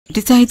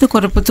සහිත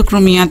කොරපොතු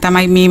කෘමියා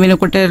තමයි මේ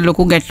වෙනකොට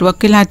ලොකු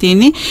ගැටලුවක් වෙලා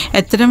තියෙන්නේ.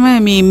 ඇත්තටම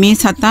මේ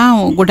සතා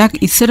ගොඩක්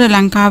ඉස්සර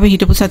ලංකාවේ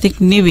හිටපු සතෙක්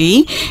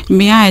නෙවෙයි.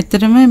 මෙයා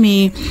ඇත්තටම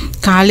මේ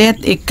කාලයත්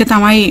එක්ක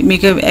තමයි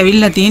මේක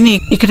ඇවිල්ලා තියෙන්නේ.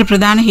 ඒකට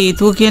ප්‍රධාන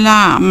හේතුව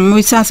කියලා මම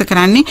විශ්වාස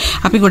කරන්නේ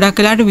අපි ගොඩක්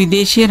වෙලාවට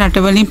විදේශීය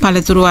රටවලින්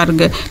පළතුරු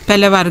වර්ග,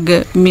 පැල වර්ග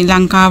මේ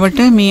ලංකාවට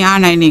මේ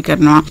ආනයනය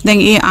කරනවා.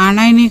 දැන් ඒ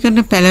ආනයනය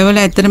කරන පැලවල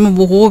ඇත්තටම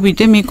බොහෝ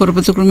විට මේ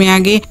කොරපොතු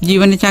කෘමියාගේ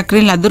ජීවන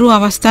චක්‍රයේ ලදරු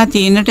අවස්ථා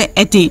තියෙන්නට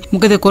ඇති.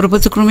 මොකද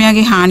කොරපොතු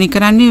කෘමියාගේ හානි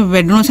කරන්නේ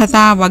වැඩුණු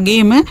සතා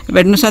වගේම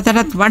වැඩුණු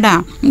සතටත් වඩා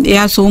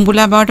එයා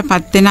සූඹුලා බවට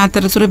පත් වෙන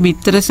අතරතුර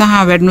බිත්තර සහ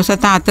වැඩුණු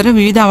සතා අතර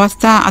විවිධ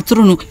අවස්ථා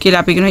අතුරුණු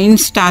කියලා අපි කියනවා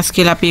ඉන්ස්ටාස්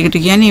කියලා අපි ඒකට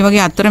කියන්නේ. ඒ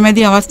වගේ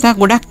අතරමැදි අවස්ථා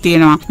ගොඩක්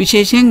තියෙනවා.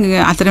 විශේෂයෙන්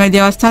අතරමැදි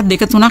අවස්ථා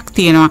දෙක තුනක්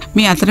තියෙනවා.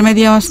 මේ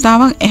අතරමැදි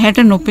අවස්ථාව ඇහැට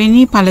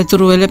නොපෙනී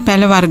පළතුරු වල,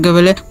 පැල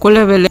වර්ගවල,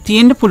 කොළවල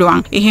තියෙන්න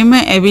පුළුවන්. එහෙම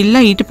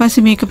ඇවිල්ලා ඊට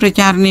පස්සේ මේක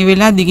ප්‍රචාරණය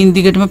වෙලා දිගින්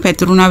දිගටම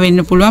පැතුරුණා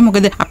වෙන්න පුළුවන්.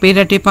 මොකද අපේ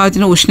රටේ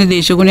පවතින උෂ්ණ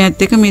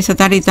දේශගුණයත් එක්ක මේ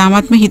සතාට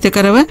ඉතාමත්ම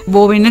හිතකරව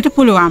බෝ වෙන්නට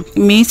පුළුවන්.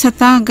 මේ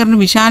සතා කරන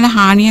විශාල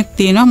හානියක්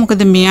තියෙනවා.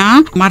 මොකද මෙයා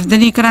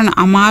මර්ධනය කරන්න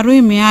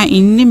අමාරුයි. මෙයා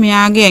ඉන්නේ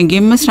මෙයාගේ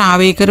ඇඟෙන්ම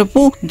ශ්‍රාවය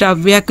කරපු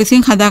ද්‍රව්‍යයක්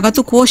විසින්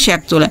හදාගත්තු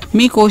කෝෂයක් තුළ.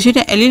 මේ කෝෂයට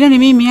ඇලිලා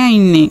නෙමෙයි මෙයා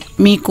ඉන්නේ.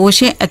 මේ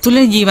කෝෂය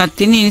ඇතුළේ ජීවත්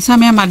වෙන්නේ. ඒ නිසා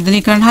මෙයා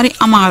මර්ධනය කරන්න හරි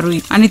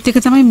අමාරුයි. අනිත් එක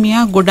තමයි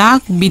මෙයා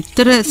ගොඩාක්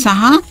බිත්තර සහ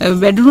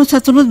වැඩුණු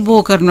සතුනුත්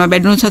බෝ කරනවා.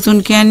 වැඩුණු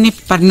සතුන් කියන්නේ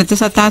පරිණත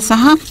සතා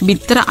සහ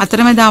බිත්තර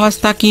අතරමැද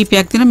අවස්ථා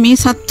කීපයක් තියෙන මේ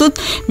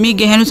සත්තුත් මේ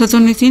ගැහැණු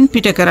සතුන් විසින්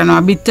පිට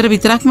කරනවා. බිත්තර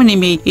විතරක්ම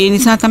නෙමෙයි. ඒ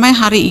නිසා තමයි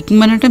හරි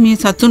ඉක්මනට මේ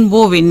සතුන්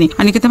බෝ වෙන්නේ.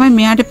 අනික තමයි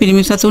මෙයාට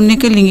පිරිමි සතුන්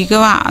එක්ක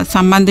ලිංගිකව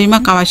සම්බන්ධ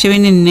වීමක් අවශ්‍ය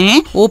වෙන්නේ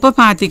නැහැ.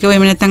 ඕපපාතිකව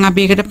එහෙම නැත්නම්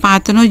අපි ඒකට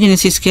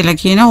පාතනෝජෙනසිස් කියලා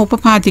කියනවා.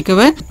 ඕපපාතිකව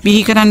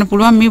බිහි කරන්න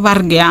පුළුවන් මේ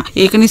වර්ගය.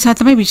 ඒක නිසා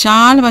තමයි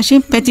විශාල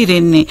වශයෙන්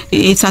පැතිරෙන්නේ.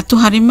 ඒ සතු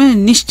හරිම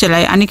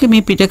නිශ්චලයි. අනික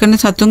මේ පිට කරන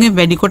සතුන්ගේ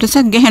වැඩි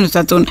කොටසක් ගැහැණු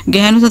සතුන්.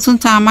 ගැහැණු සතුන්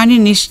සාමාන්‍ය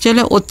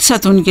නිශ්චල ඔත්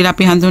සතුන් කියලා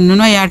අපි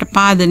හඳුන්වනවා. එයාට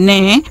පාද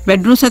නැහැ.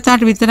 වැඩුණු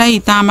සතාට විතරයි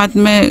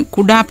ඊටාත්ම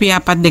කුඩා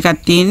පියාපත්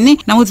දෙකක් තියෙන්නේ.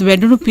 නමුත්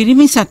වැඩුණු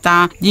පිරිමි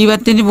සතා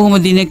ජීවත් වෙන්නේ බොහොම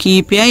දින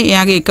කීපයයි.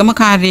 එයාගේ එකම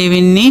කාර්යය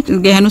වෙන්නේ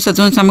ගැහැණු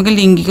සතුන් සමග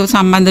ලිංගිකව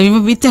සම්බන්ධ වීම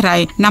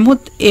විතරයි.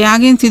 නමුත්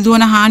එයාගෙන්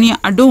සිදුවන හානිය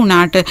අඩු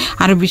වුණාට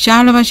අර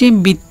විශාල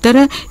වශයෙන් බිත්තර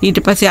ඊට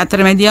පස්සේ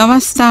අතරමැදි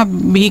අවස්ථා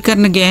බිහි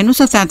කරන ගැහැණු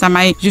සතා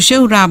තමයි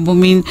යුෂෙවුරා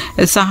බුමින්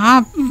සහ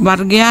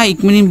වර්ගයා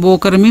ඉක්මනින් බෝ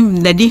කරමින්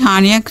දැඩි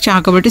හානියක්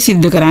ශාකවලට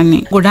සිද්ධ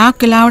කරන්නේ.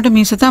 ගොඩාක් වෙලාවට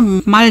මේ සතා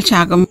මල්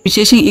ශාක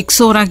විශේෂයෙන්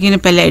ඉක්සෝරා කියන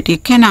පැලෑටි,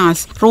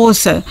 කැනාස්,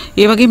 රෝස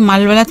ඒ වගේ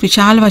මල් වලත්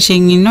විශාල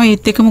වශයෙන් ඉන්නවා.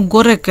 ඒත් එක්කම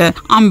ගොරක,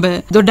 අඹ,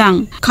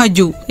 දොඩම්,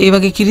 කජු ඒ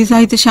වගේ කිරි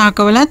සහිත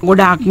ශාකවලත්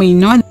ගොඩාක්ම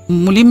ඉන්නවා.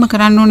 මුලින්ම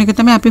කරන්න ඕන එක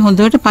තමයි අපි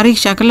හොඳට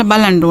පරීක්ෂා කරලා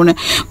බලන්න ඕන.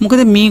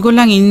 මොකද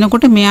මේගොල්ලන්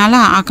ඉන්නකොට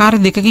මෙයාලා ආකාර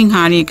දෙකකින්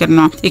හානිය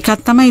කරනවා. එකක්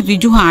තමයි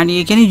ඍජු හානිය.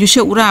 ඒ කියන්නේ යුෂ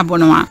උරා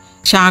බොනවා.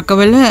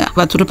 ශාකවල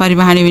වතුර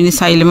පරිවහණය වෙන්නේ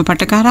සෛලම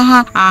පටක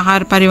හරහා,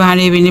 ආහාර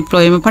පරිවහණය වෙන්නේ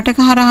ප්ලොයම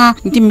පටක හරහා.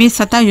 ඉතින් මේ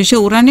සතා යුෂ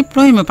උරන්නේ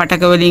ප්ලොයම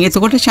පටක වලින්.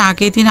 එතකොට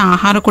ශාකයේ තියෙන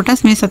ආහාර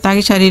කොටස් මේ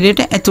සතාගේ ශරීරයට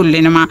ඇතුල්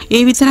වෙනවා.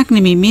 ඒ විතරක්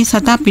නෙමෙයි මේ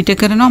සතා පිට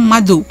කරන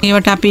මදු.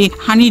 ඒවට අපි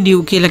හනි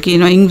ඩිව් කියලා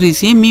කියනවා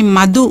ඉංග්‍රීසියෙන්. මේ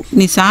මදු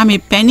නිසා,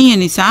 මේ පැණිය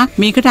නිසා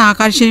මේකට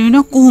ආකර්ෂණය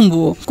වෙන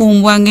කුහුඹුවෝ.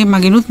 කුහුඹුවන්ගේ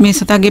මගිනුත් මේ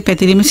සතාගේ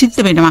පැතිරීම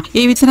සිද්ධ වෙනවා.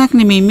 ඒ විතරක්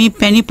නෙමෙයි මේ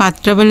පැණි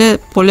පත්‍රවල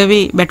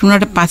පොළවේ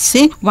වැටුණාට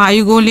පස්සේ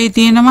වායුගෝලයේ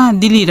තියෙනවා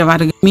දිලීර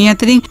වර්ග. මේ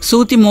අතරින්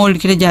සූති මෝල්ඩ්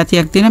කියලා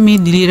જાතියක් තියෙනවා. මේ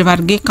දිලීර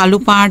වර්ගයේ කළු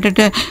පාටට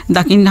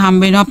දකින්න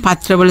හම්බ වෙනවා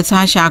පත්‍රවල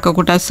සහ ශාක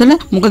කොටස්වල.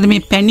 මොකද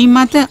මේ පැණි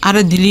මත අර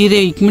දිලීරය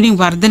ඉක්මනින්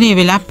වර්ධනය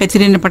වෙලා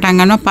පැතිරෙන්න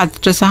පටන් ගන්නවා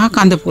පත්‍ර සහ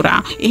කඳ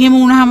පුරා. එහෙම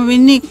වුණාම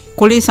වෙන්නේ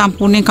කොළේ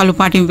සම්පූර්ණයෙන් කළු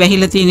පාටින්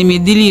වැහිලා තියෙන මේ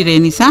දිලීරය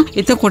නිසා.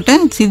 එතකොට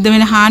සිද්ධ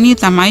වෙන හානිය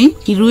තමයි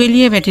ඉරු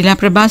එළිය වැටිලා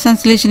ප්‍රභා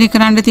සංශ්ලේෂණය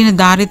කරන්න තියෙන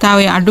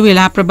ධාරිතාවය අඩු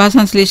වෙලා ප්‍රභා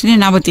සංශ්ලේෂණය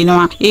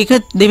නවතිනවා. ඒක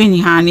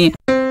දෙවෙනි හානිය.